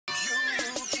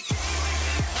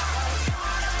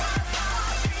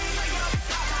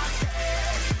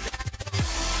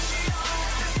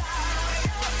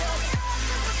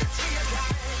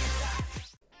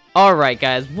Alright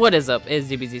guys, what is up? It's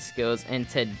DBZSkills, and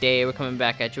today we're coming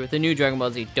back at you with a new Dragon Ball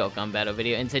Z Dokkan battle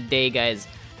video. And today guys,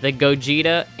 the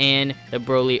Gogeta and the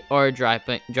Broly are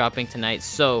dropping tonight.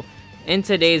 So in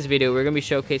today's video, we're going to be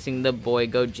showcasing the boy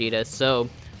Gogeta. So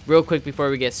real quick before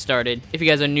we get started, if you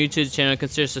guys are new to the channel,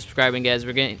 consider subscribing guys.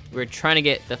 We're trying to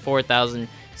get the 4,000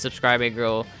 subscriber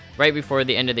goal right before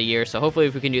the end of the year. So hopefully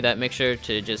if we can do that, make sure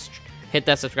to just hit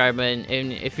that subscribe button.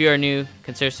 And if you are new,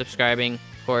 consider subscribing,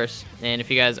 of course. And if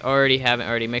you guys haven't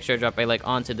already, make sure to drop a like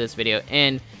onto this video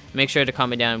and make sure to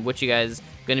comment down what you guys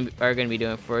are gonna be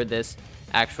doing for this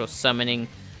actual summoning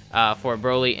for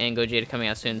Broly and Gogeta coming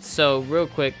out soon. So real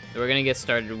quick, we're gonna get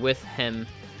started with him.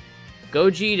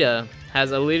 Gogeta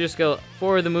has a leader skill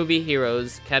for the movie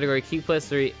Heroes, category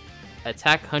Q+3,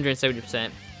 attack 170%,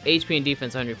 HP and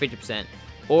defense 150%,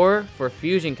 or for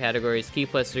fusion categories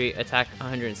Q+3, attack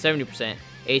 170%,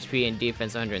 HP and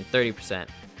defense 130%.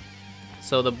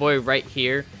 So the boy right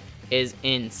here is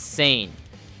insane.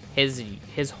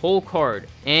 His whole card,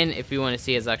 and if you want to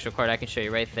see his actual card, I can show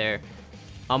you right there.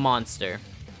 A monster.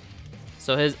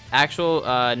 So his actual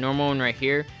normal one right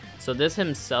here. So this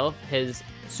himself, his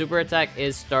super attack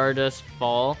is Stardust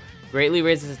Fall. Greatly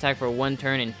raises attack for 1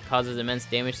 turn and causes immense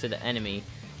damage to the enemy.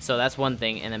 So that's one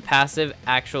thing. And then passive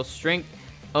actual strength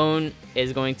own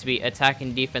is going to be attack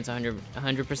and defense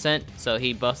 100%. So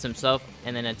he buffs himself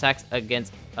and then attacks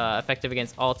against effective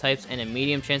against all types and a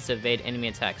medium chance to evade enemy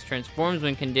attacks. Transforms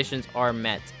when conditions are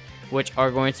met, which are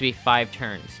going to be 5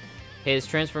 turns. His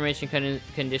transformation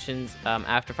conditions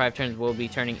after 5 turns will be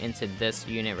turning into this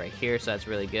unit right here, so that's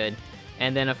really good.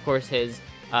 And then of course his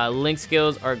link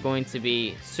skills are going to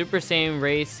be Super Saiyan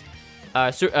Race,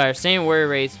 Saiyan Warrior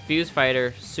Race, Fuse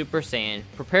Fighter, Super Saiyan,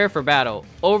 Prepare for Battle,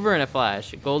 Over in a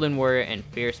Flash, Golden Warrior, and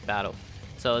Fierce Battle.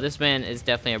 So this man is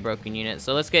definitely a broken unit.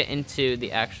 So let's get into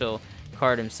the actual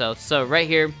card himself. So right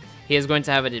here, he is going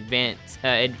to have an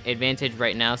advantage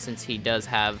right now since he does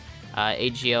have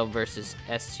AGL versus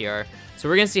STR. So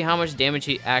we're gonna see how much damage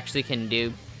he actually can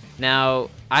do.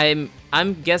 Now I'm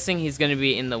guessing he's gonna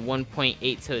be in the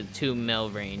 1.8 to 2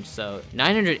 mil range. So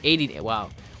 980, wow,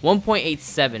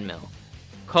 1.87 mil.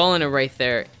 Calling it right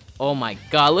there. Oh my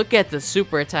god, look at the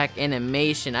super attack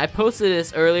animation. I posted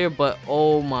this earlier, but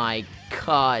oh my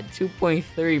god,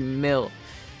 2.3 mil.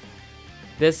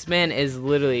 This man is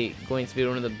literally going to be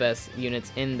one of the best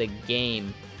units in the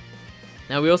game.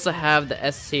 Now we also have the I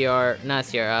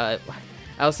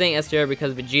was saying STR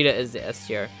because Vegeta is the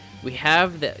STR. We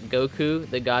have the Goku,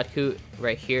 the Godku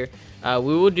right here.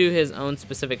 We will do his own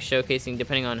specific showcasing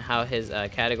depending on how his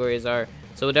categories are.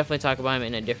 So we'll definitely talk about him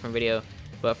in a different video.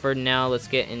 But for now, let's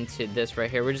get into this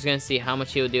right here. We're just going to see how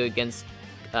much he'll do against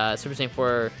Super Saiyan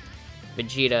 4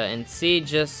 Vegeta and see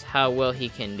just how well he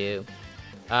can do.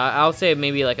 I'll say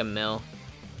maybe like a mil.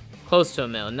 Close to a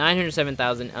mil.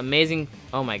 907,000. Amazing.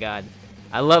 Oh my god.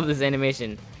 I love this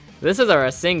animation. This is our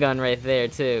Rasengan right there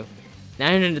too.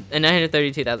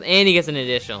 932,000. And he gets an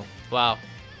additional. Wow.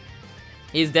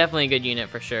 He's definitely a good unit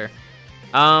for sure.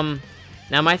 Now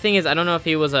my thing is, I don't know if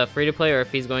he was a free-to-play or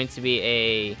if he's going to be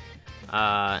a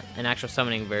an actual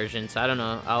summoning version. So I don't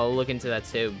know. I'll look into that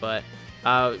too. But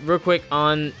real quick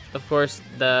on, of course,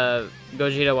 the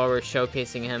Gogeta while we're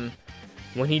showcasing him.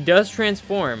 When he does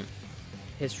transform,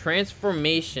 his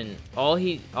transformation, all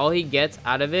he gets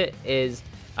out of it is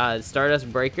Stardust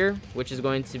Breaker, which is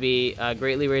going to be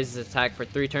greatly raises attack for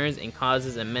 3 turns and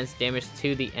causes immense damage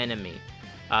to the enemy.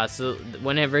 So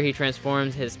whenever he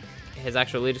transforms, his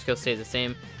actual leader skill stays the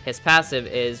same. His passive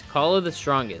is Call of the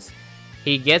Strongest.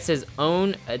 He gets his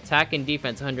own attack and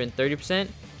defense 130%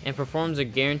 and performs a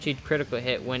guaranteed critical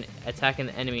hit when attacking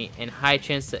the enemy and high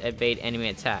chance to evade enemy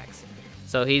attacks.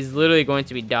 So he's literally going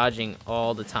to be dodging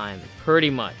all the time, pretty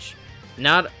much.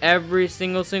 Not every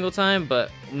single time,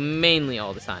 but mainly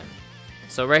all the time.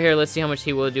 So right here, let's see how much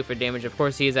he will do for damage. Of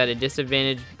course, he is at a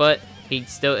disadvantage, but he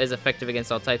still is effective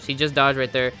against all types. He just dodged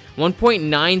right there.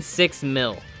 1.96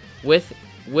 mil with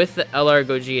the LR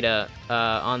Gogeta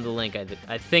on the link.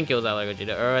 I think it was LR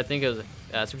Gogeta, or I think it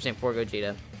was Super Saiyan 4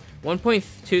 Gogeta.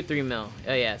 1.23 mil.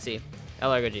 Oh yeah, see,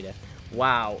 LR Gogeta.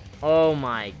 Wow. Oh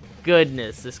my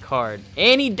goodness, this card.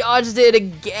 And he dodged it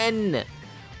again.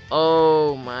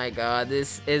 Oh my god,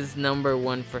 this is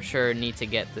 #1 for sure. Need to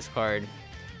get this card.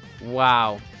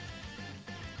 Wow.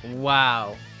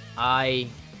 Wow.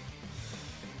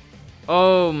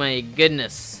 Oh my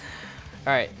goodness.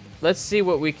 Alright, let's see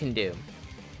what we can do.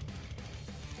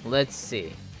 Let's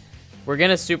see. We're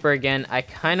gonna super again. I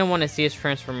kind of want to see his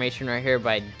transformation right here, but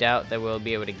I doubt that we'll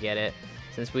be able to get it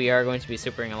since we are going to be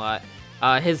supering a lot.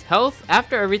 His health,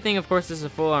 after everything, of course, this is a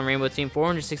full-on Rainbow Team,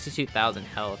 462,000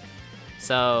 health.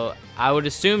 So I would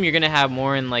assume you're gonna have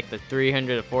more in like the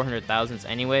 300 to 400,000s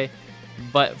anyway.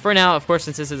 But for now, of course,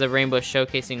 since this is a rainbow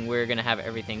showcasing, we're gonna have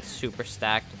everything super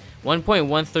stacked.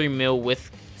 1.13 mil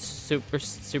with Super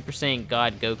Saiyan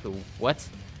God Goku. What?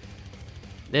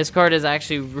 This card is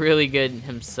actually really good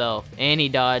himself, and he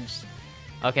dodged.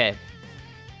 Okay,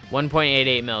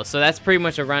 1.88 mil. So that's pretty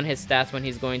much around his stats when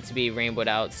he's going to be rainbowed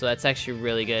out. So that's actually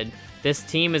really good. This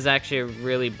team is actually a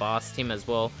really boss team as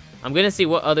well. I'm gonna see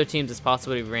what other teams it's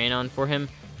possible to ran on for him.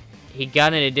 He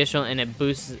got an additional and it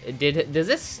boosts. Does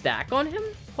this stack on him?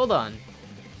 Hold on.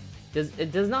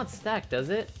 It does not stack, does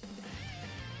it?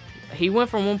 He went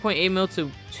from 1.8 mil to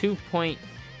 2.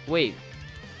 Wait.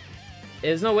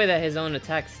 There's no way that his own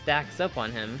attack stacks up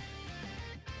on him.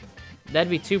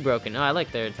 That'd be too broken. Oh, I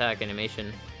like their attack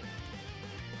animation.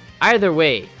 Either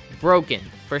way, broken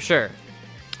for sure.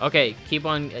 Okay, keep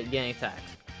on getting attacked.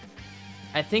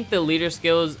 I think the leader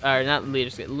skills are not leader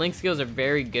skills. Link skills are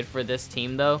very good for this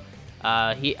team though.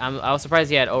 I was surprised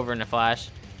he had over in a flash.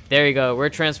 There you go. We're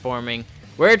transforming.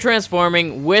 We're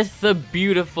transforming with the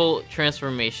beautiful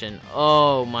transformation.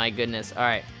 Oh my goodness. All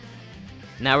right.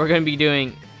 Now we're going to be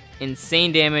doing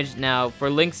insane damage. Now for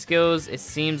Link skills, it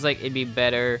seems like it'd be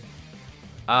better.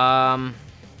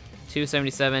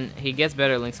 277. He gets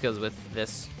better Link skills with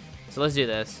this. So let's do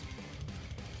this.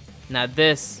 Now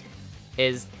this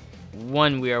is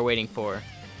one we are waiting for.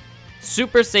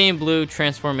 Super Saiyan Blue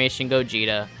Transformation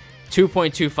Gogeta.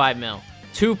 2.25 mil.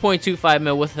 2.25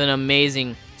 mil with an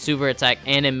amazing super attack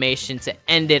animation to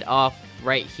end it off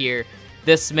right here.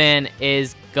 This man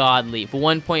is godly.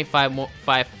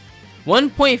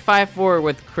 1.54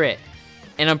 with crit.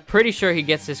 And I'm pretty sure he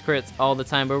gets his crits all the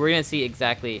time, but we're going to see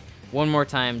exactly one more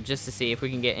time just to see if we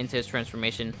can get into his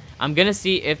transformation. I'm going to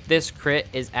see if this crit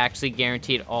is actually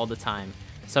guaranteed all the time.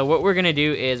 So what we're going to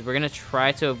do is we're going to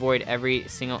try to avoid every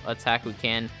single attack we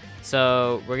can.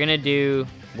 So we're going to do,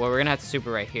 well, we're going to have to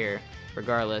super right here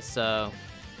regardless. So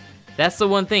that's the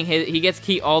one thing. He gets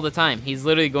key all the time. He's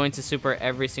literally going to super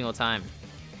every single time.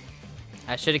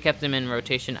 I should have kept him in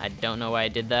rotation. I don't know why I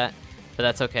did that, but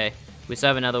that's okay. We still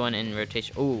have another one in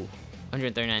rotation. Ooh,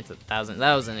 139,000.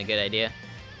 That wasn't a good idea.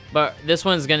 But this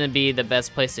one's going to be the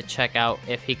best place to check out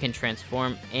if he can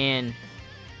transform. And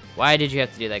why did you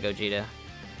have to do that, Gogeta?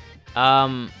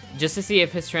 Just to see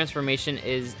if his transformation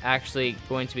is actually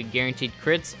going to be guaranteed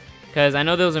crits, because I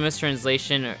know there was a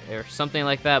mistranslation or something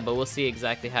like that, but we'll see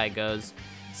exactly how it goes.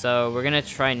 So we're gonna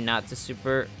try not to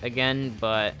super again,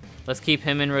 but let's keep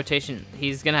him in rotation.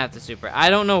 He's gonna have to super. I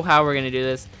don't know how we're gonna do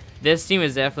this. This team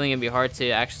is definitely gonna be hard to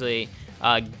actually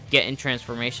get in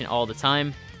transformation all the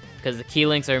time, because the key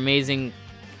links are amazing.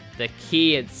 The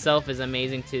key itself is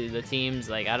amazing to the teams.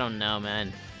 Like, I don't know,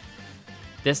 man.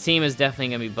 This team is definitely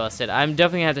going to be busted. I'm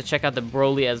definitely going to have to check out the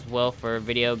Broly as well for a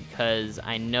video, because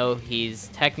I know he's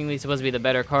technically supposed to be the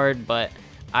better card, but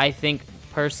I think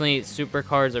personally super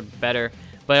cards are better,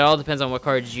 but it all depends on what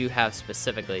cards you have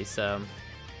specifically. So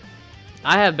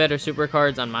I have better super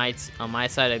cards on my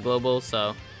side of global,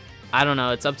 so I don't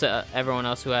know. It's up to everyone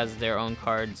else who has their own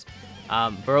cards.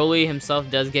 Broly himself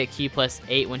does get key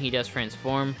 +8 when he does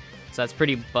transform, so that's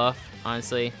pretty buff,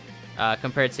 honestly.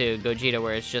 Compared to Gogeta,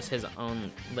 where it's just his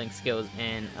own Link skills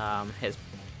and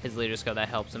his leader skill that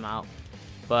helps him out.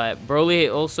 But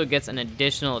Broly also gets an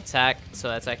additional attack, so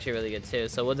that's actually really good too.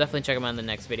 So we'll definitely check him out in the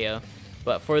next video.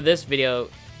 But for this video,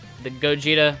 the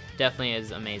Gogeta definitely is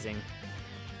amazing.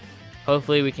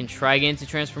 Hopefully we can try get into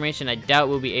transformation. I doubt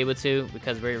we'll be able to,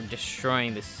 because we're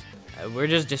destroying this. We're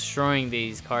just destroying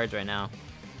these cards right now.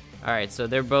 Alright, so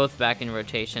they're both back in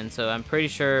rotation, so I'm pretty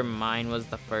sure mine was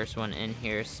the first one in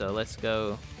here, so let's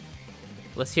go.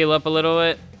 Let's heal up a little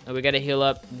bit. We gotta heal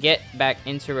up, get back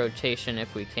into rotation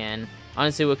if we can.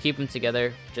 Honestly, we'll keep them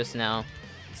together just now.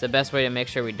 It's the best way to make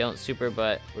sure we don't super,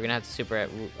 but we're gonna have to super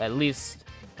at least.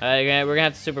 We're gonna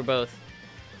have to super both.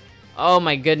 Oh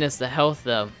my goodness, the health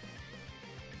though.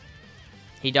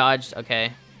 He dodged,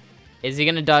 okay. Is he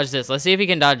gonna dodge this? Let's see if he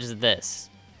can dodge this.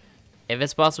 If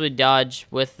it's possible to dodge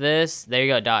with this, there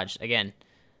you go, dodge again.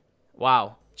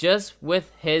 Wow, just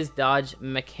with his dodge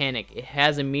mechanic, it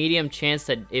has a medium chance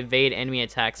to evade enemy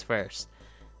attacks first.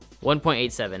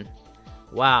 1.87.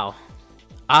 Wow,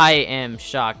 I am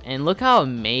shocked. And look how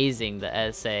amazing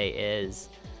the SA is.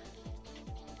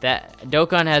 That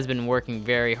Dokkan has been working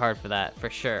very hard for that, for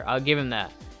sure. I'll give him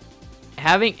that.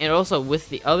 Having, and also with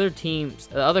the other teams,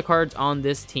 the other cards on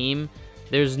this team,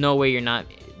 there's no way you're not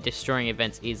destroying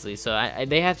events easily. So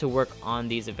they have to work on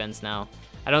these events now.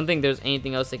 I don't think there's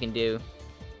anything else they can do.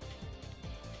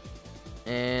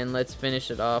 And let's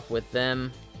finish it off with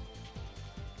them.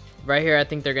 Right here, I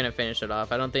think they're going to finish it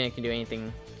off. I don't think I can do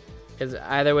anything, because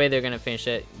either way, they're going to finish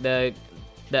it. The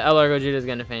The LR Gogeta is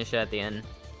gonna finish it at the end,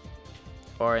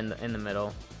 or in the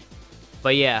middle.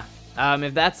 But yeah,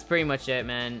 if that's pretty much it,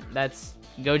 man, that's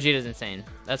Gogeta's insane.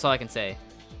 That's all I can say.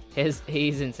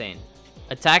 He's insane.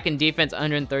 Attack and defense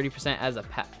 130% as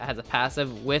a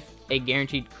passive with a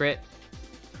guaranteed crit.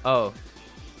 Oh,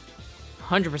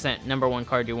 100% #1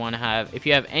 card you want to have. If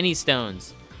you have any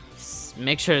stones,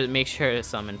 make sure to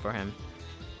summon for him.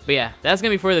 But yeah, that's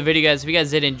gonna be for the video, guys. If you guys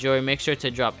did enjoy, make sure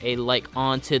to drop a like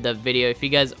onto the video. If you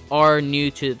guys are new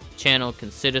to the channel,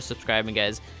 consider subscribing,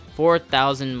 guys.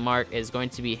 4,000 mark is going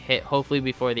to be hit hopefully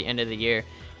before the end of the year.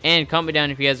 And comment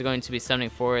down if you guys are going to be summoning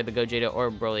for the Gogeta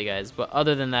or Broly, guys. But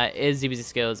other than that, is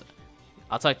DBZSkills.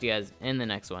 I'll talk to you guys in the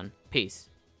next one. Peace.